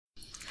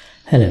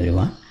Hello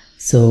everyone.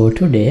 So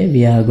today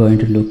we are going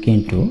to look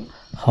into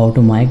how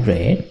to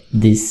migrate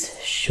this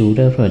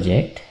shooter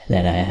project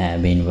that I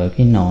have been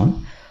working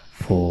on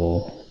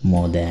for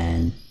more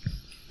than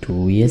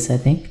 2 years, I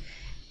think,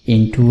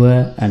 into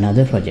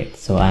another project.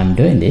 So I'm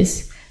doing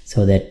this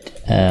so that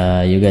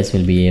you guys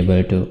will be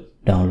able to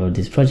download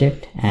this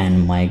project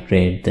and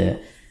migrate the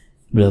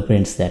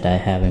blueprints that I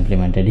have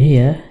implemented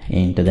here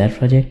into that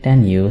project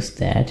and use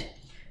that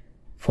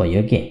for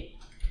your game.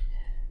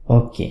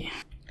 Okay.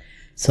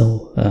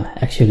 So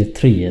actually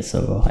 3 years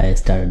ago I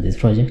started this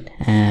project,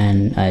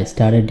 and I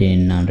started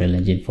in Unreal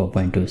Engine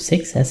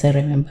 4.26 as I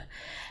remember,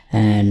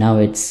 and now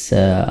it's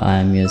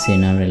I'm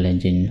using Unreal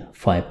Engine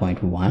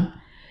 5.1.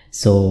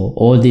 So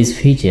all these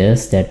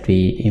features that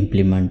we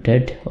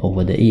implemented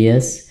over the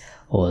years,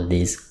 all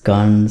these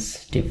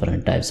guns,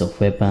 different types of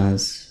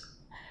weapons,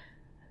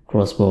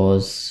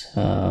 crossbows,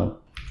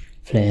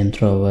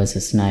 flamethrowers,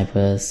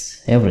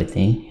 snipers,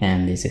 everything,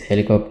 and these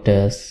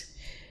helicopters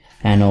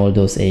and all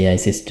those AI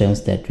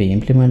systems that we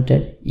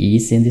implemented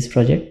is in this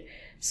project.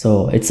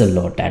 So it's a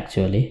lot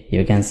actually.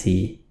 You can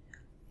see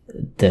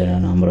the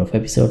number of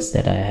episodes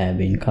that I have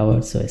been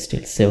covered, so it's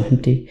still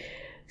 70.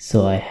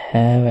 So I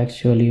have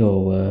actually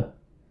over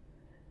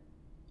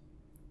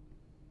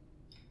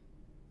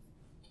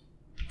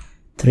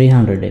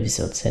 300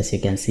 episodes, as you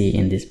can see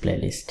in this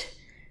playlist.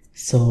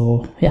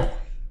 So yeah,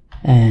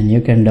 and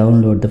you can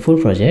download the full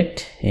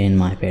project in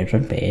my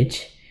Patreon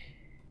page.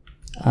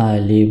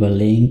 I'll leave a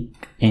link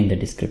in the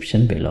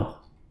description below.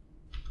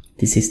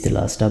 This is the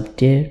last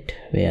update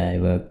where I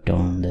worked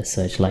on the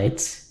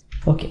searchlights.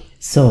 Okay,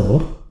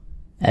 so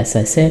as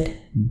I said,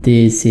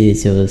 this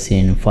is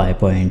using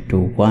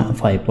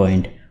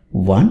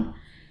 5.1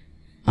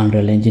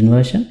 Unreal Engine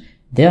version.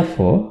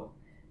 Therefore,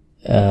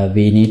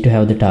 we need to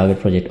have the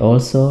target project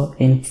also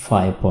in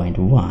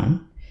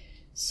 5.1.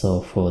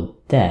 So for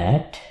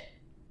that,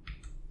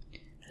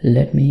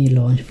 let me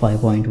launch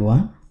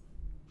 5.1.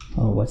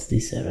 Oh, what's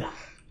this error?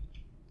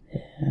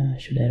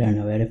 Should I run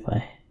a verify?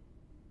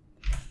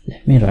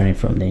 Let me run it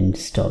from the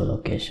install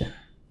location.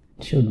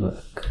 It should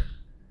work.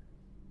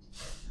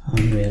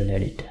 Unreal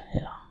editor,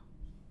 yeah.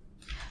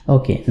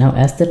 Okay, now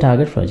as the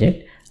target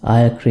project,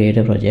 I'll create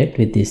a project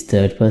with this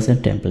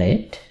third-person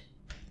template.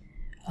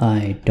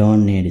 I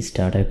don't need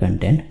starter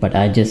content, but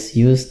I just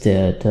use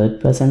the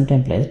third-person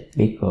template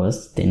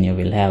because then you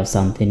will have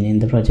something in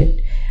the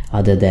project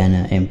other than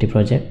an empty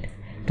project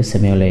to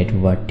simulate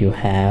what you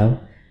have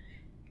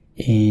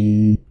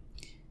in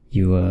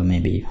your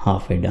maybe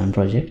halfway done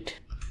project.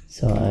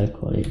 So I'll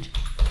call it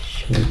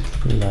should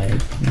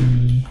like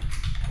me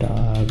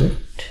target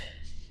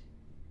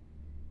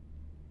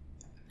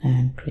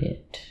and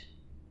create.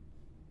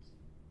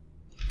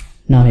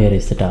 Now here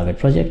is the target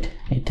project.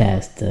 It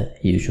has the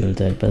usual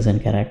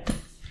third-person character.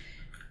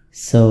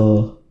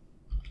 So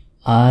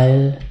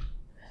I'll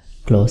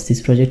close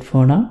this project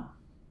for now,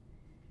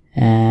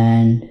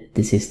 and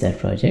this is that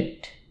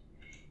project.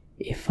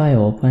 If I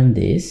open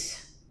this,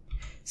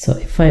 so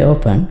if I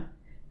open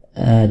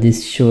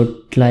this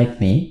should like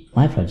me,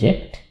 my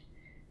project,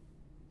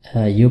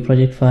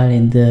 project file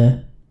in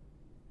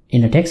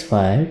a text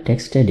file,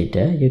 text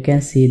editor, you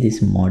can see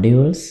these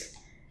modules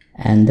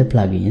and the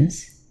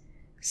plugins.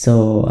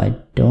 So I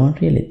don't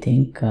really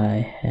think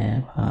I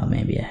have,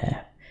 maybe I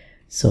have.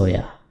 So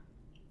yeah,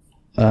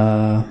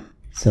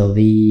 so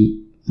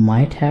we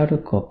might have to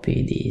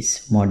copy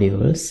these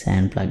modules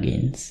and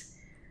plugins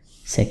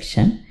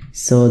section.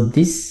 So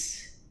this,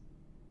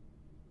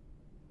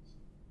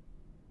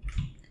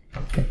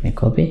 let me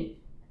copy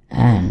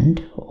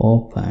and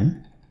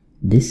open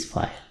this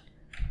file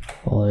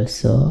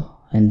also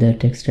in the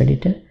text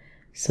editor.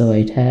 So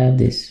it have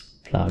this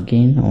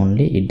plugin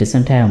only, it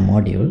doesn't have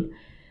module.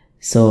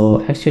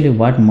 So actually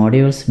what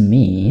modules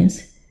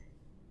means,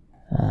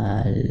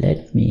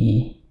 let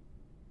me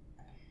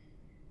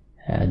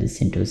have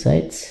this in 2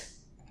 sides.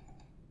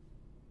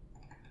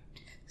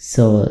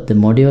 So the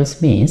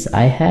modules means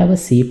I have a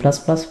C++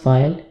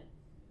 file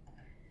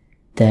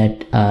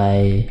that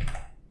I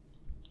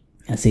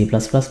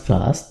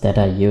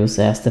use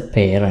as the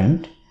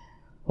parent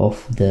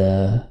of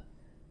the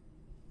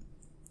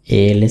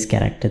ALS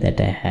character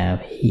that I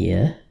have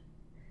here.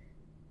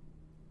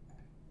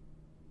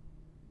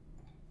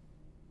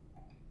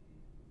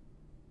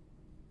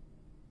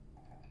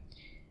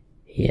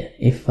 Here,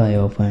 if I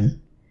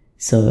open,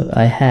 so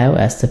I have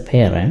as the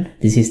parent,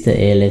 this is the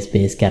ALS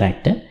based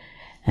character,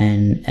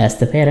 and as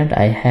the parent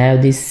I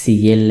have this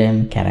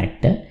CLM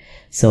character.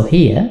 So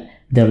here,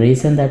 the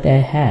reason that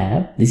I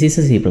have, this is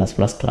a C++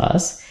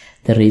 class,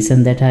 the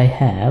reason that I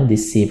have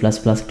this C++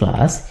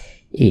 class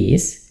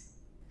is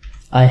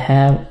I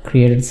have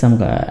created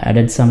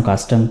added some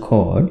custom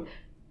code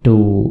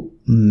to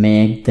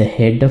make the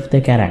head of the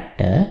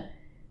character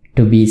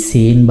to be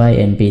seen by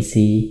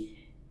NPC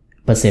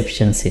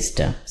perception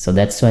system. So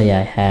that's why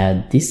I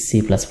have this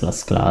C++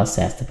 class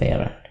as the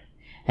parent,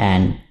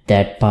 and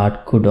that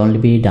part could only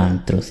be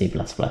done through C++.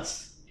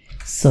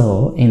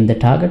 So in the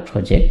target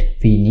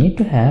project, we need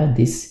to have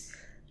this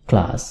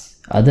class,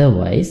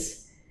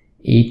 otherwise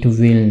it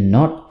will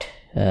not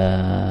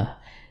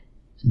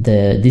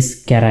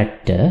this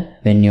character,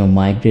 when you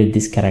migrate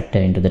this character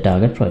into the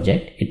target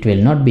project, it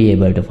will not be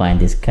able to find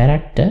this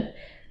character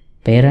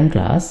parent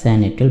class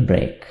and it will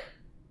break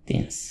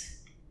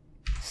things.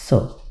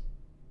 So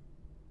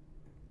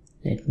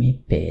let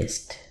me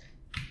paste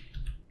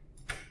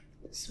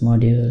this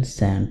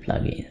modules and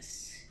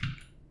plugins,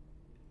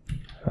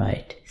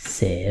 right,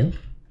 save,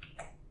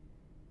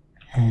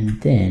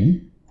 and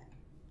then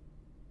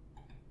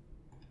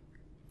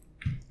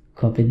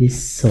copy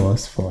this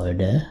source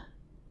folder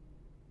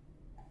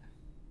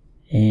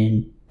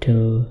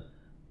into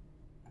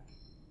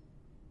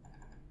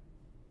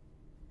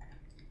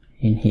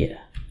in here.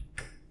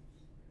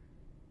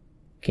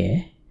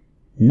 Okay,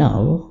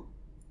 now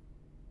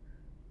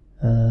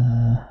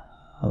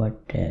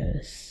what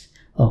else?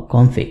 Oh,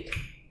 config.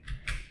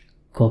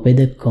 Copy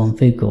the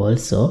config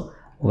also.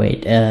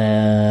 Wait,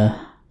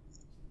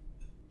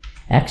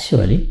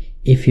 actually,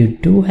 if you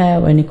do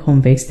have any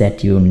configs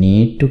that you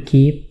need to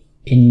keep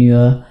in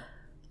your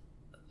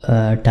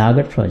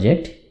target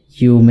project,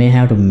 you may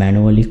have to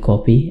manually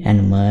copy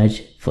and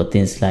merge for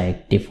things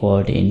like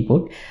default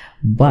input,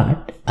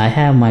 but I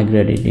have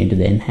migrated into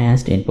the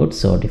enhanced input,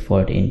 so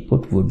default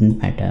input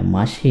wouldn't matter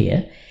much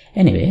here.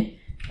 Anyway,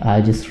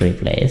 I'll just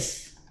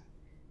replace,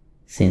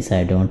 since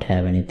I don't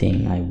have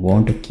anything I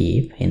want to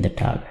keep in the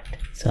target.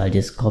 So I'll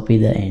just copy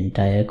the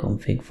entire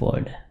config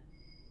folder.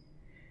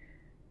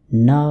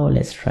 Now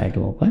let's try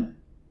to open,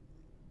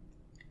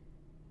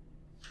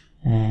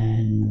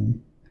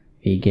 and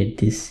we get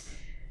this: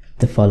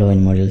 the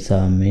following modules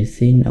are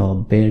missing or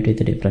built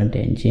with a different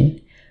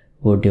engine.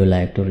 Would you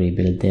like to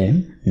rebuild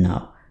them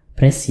now?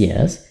 Press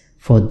yes.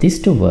 For this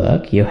to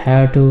work, you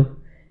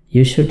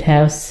should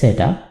have set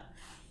up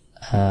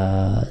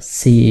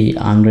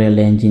Unreal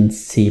Engine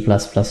C++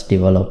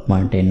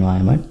 development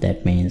environment.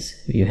 That means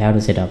you have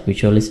to set up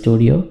Visual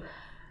Studio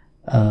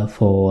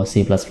for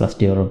C++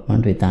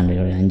 development with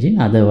Unreal Engine.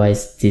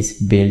 Otherwise,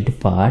 this build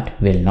part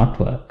will not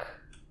work.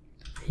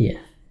 Here,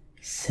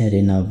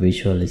 setting up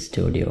Visual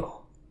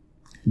Studio.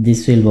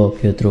 This will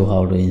walk you through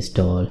how to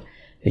install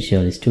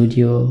Visual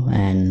Studio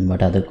and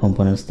what other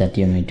components that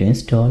you need to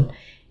install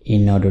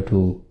in order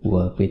to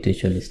work with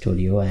Visual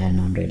Studio and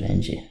Unreal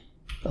Engine.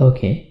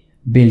 Okay,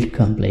 build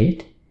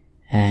complete,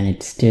 and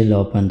it's still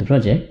open the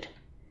project.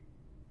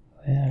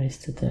 Where is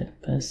the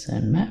third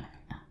person map?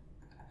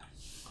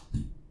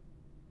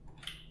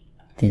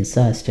 Things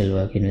are still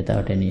working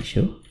without any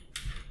issue.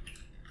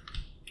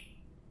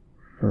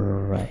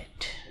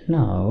 Right,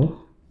 now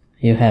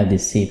you have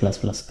this C++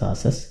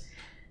 classes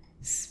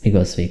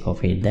because we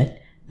copied that.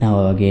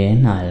 Now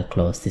again, I'll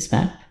close this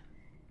map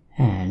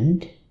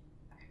and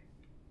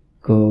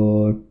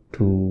go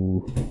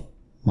to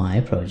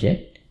my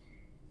project,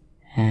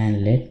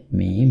 and let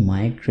me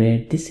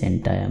migrate this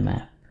entire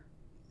map.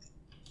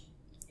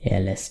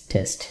 ALS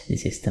test,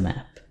 this is the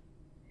map.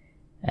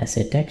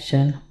 Asset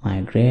action,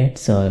 migrate,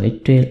 so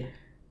it will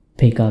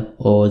pick up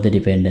all the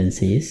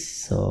dependencies.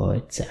 So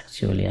it's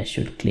actually, I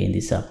should clean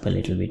this up a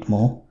little bit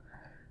more,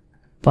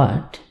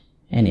 but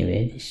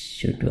anyway, this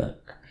should work.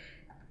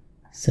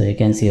 So you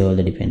can see all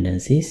the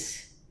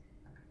dependencies.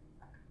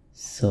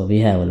 So we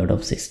have a lot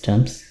of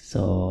systems,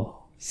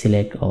 so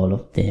select all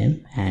of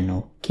them and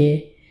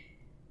OK,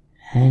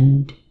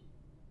 and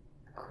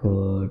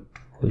go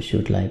to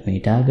should like me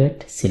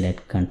target,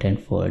 select content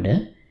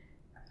folder,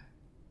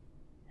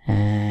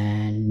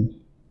 and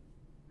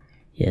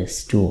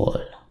yes to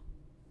all.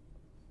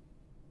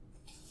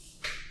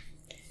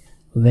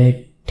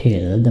 Wait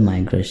till the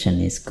migration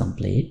is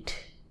complete.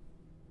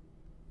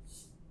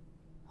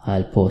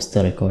 I'll pause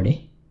the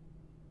recording.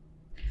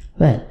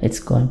 Well, it's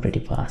gone pretty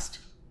fast.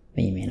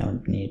 We may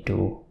not need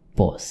to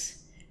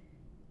pause.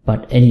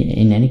 But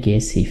in any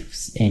case,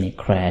 if any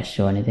crash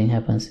or anything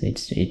happens,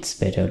 it's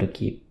better to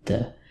keep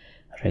the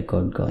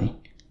record going.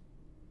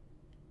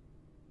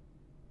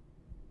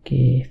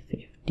 Okay,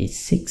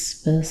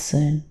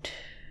 56%,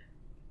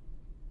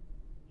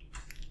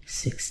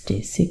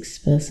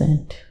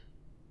 66%.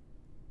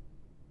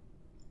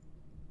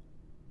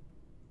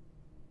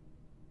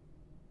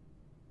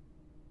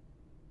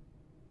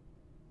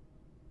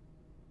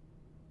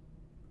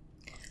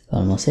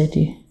 Almost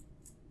 80.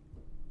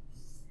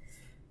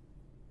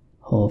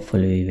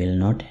 Hopefully we will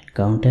not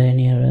encounter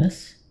any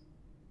errors.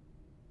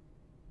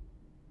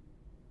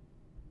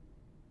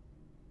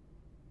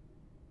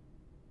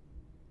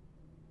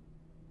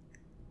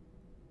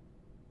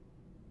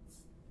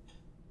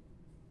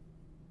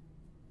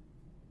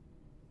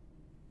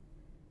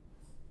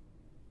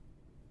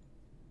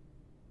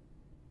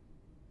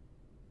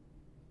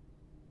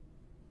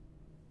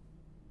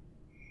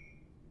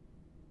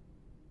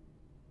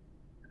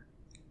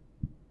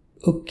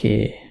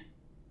 Okay.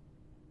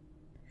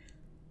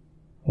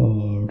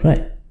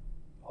 Alright.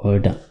 All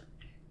done.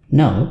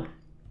 Now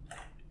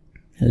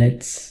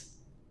let's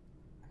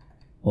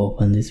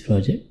open this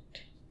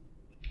project.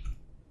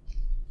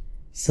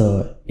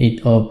 So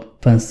it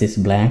opens this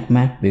blank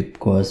map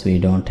because we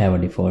don't have a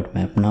default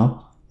map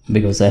now,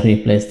 because I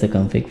replaced the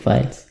config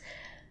files.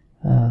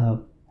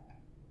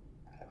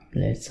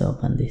 let's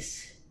open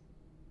this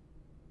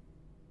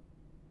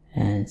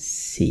and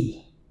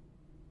see.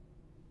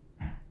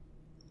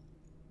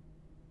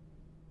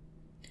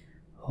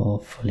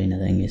 Hopefully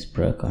nothing is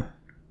broken.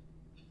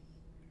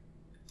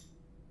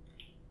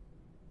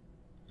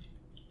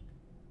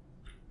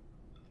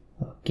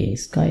 Okay,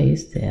 sky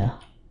is there.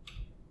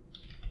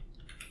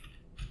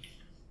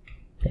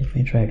 Let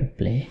me try to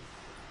play.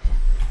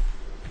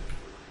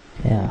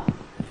 Yeah,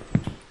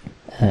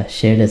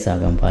 shaders are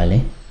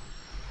compiling.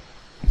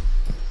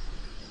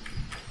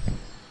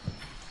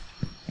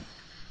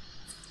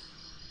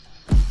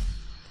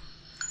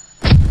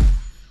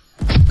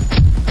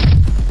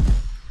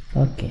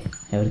 Okay,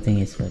 everything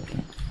is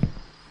working.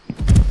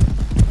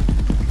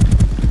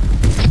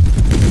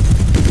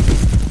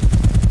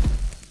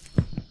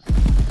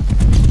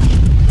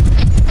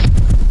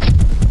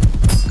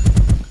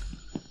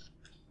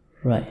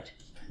 Right,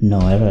 no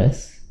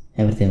errors,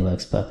 everything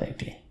works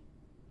perfectly.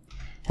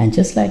 And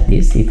just like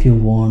this, if you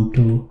want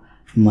to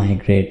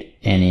migrate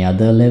any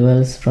other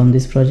levels from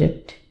this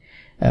project,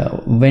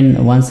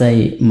 once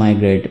I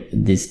migrate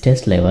this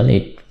test level,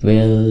 it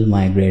will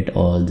migrate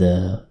all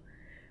the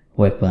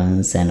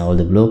weapons and all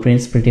the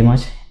blueprints pretty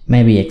much,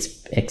 maybe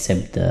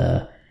except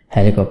the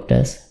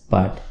helicopters.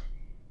 But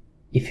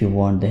if you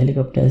want the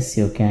helicopters,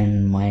 you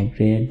can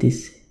migrate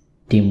this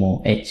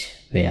demo H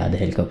where the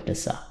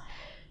helicopters are.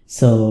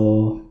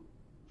 So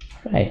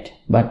right,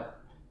 but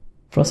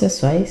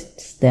process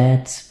wise,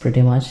 that's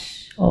pretty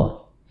much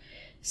all.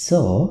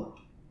 So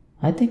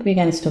I think we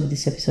can stop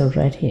this episode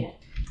right here.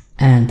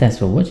 And thanks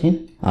for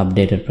watching.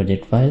 Updated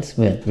project files,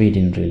 well, we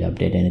didn't really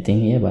update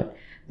anything here, but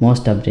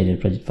most updated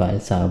project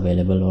files are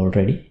available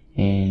already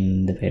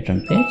in the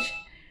Patreon page.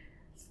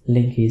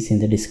 Link is in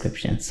the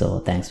description. So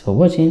thanks for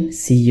watching.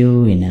 See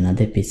you in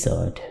another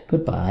episode.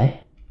 Goodbye.